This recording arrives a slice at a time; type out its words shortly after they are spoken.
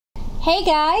Hey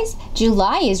guys,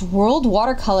 July is World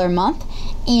Watercolor Month,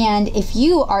 and if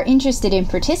you are interested in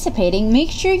participating,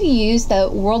 make sure you use the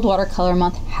World Watercolor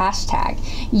Month hashtag.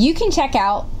 You can check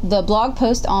out the blog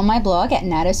post on my blog at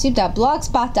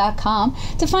natasu.blogspot.com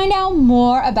to find out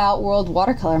more about World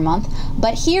Watercolor Month,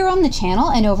 but here on the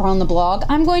channel and over on the blog,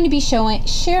 I'm going to be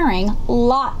sharing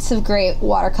lots of great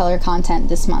watercolor content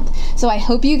this month. So I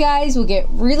hope you guys will get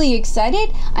really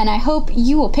excited, and I hope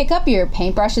you will pick up your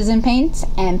paintbrushes and paints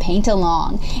and paint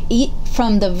along.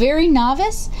 From the very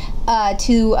novice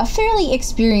to a fairly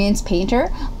experienced painter,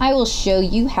 I will show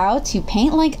you how to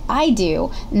paint like I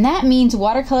do, and that means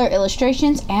watercolor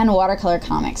illustrations and watercolor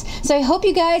comics. So I hope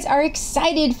you guys are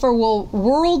excited for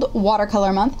World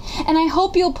Watercolor Month, and I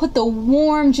hope you'll put the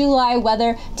warm July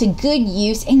weather to good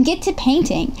use and get to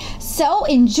painting. So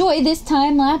enjoy this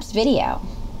time-lapse video.